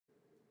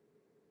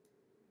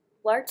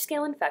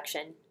Large-scale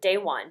infection, day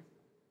 1.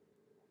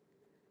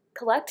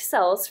 Collect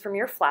cells from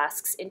your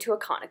flasks into a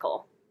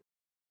conical.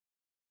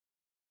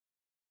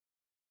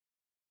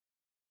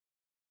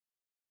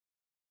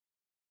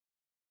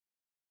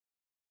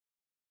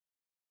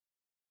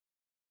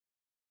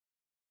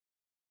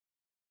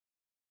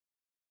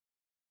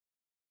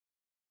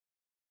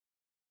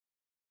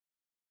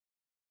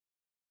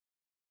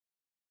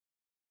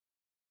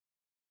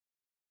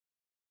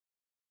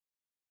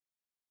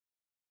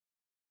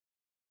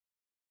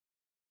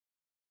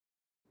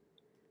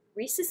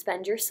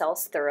 Resuspend your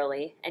cells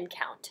thoroughly and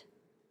count.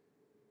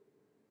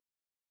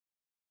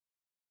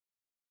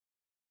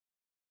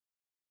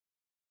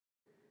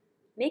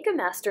 Make a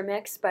master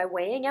mix by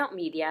weighing out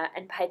media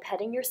and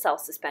pipetting your cell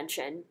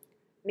suspension.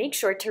 Make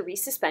sure to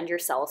resuspend your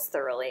cells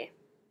thoroughly.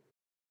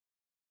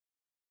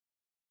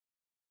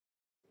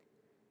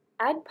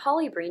 Add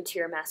polybrine to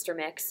your master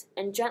mix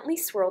and gently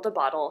swirl the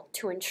bottle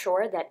to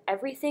ensure that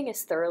everything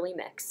is thoroughly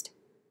mixed.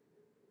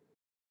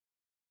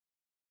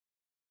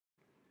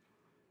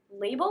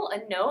 Label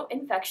a no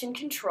infection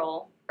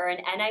control or an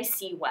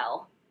NIC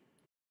well.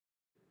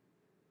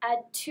 Add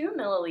 2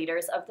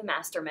 milliliters of the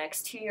master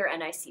mix to your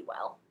NIC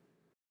well.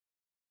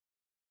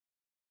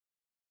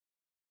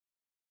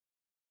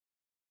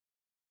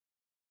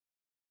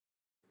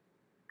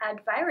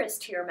 Add virus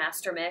to your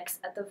master mix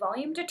at the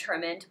volume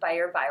determined by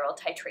your viral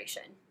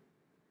titration.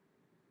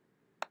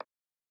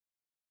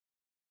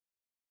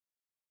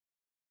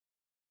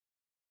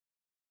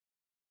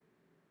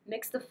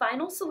 Mix the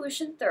final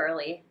solution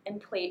thoroughly and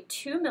plate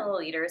 2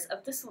 milliliters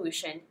of the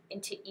solution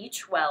into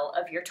each well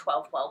of your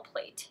 12-well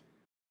plate.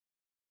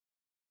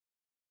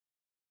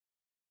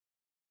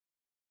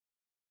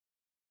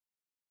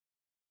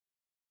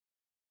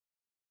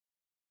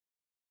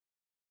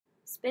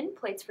 Spin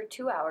plates for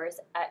 2 hours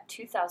at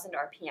 2000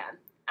 RPM.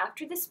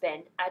 After the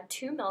spin, add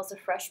 2 ml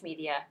of fresh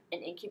media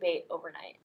and incubate overnight.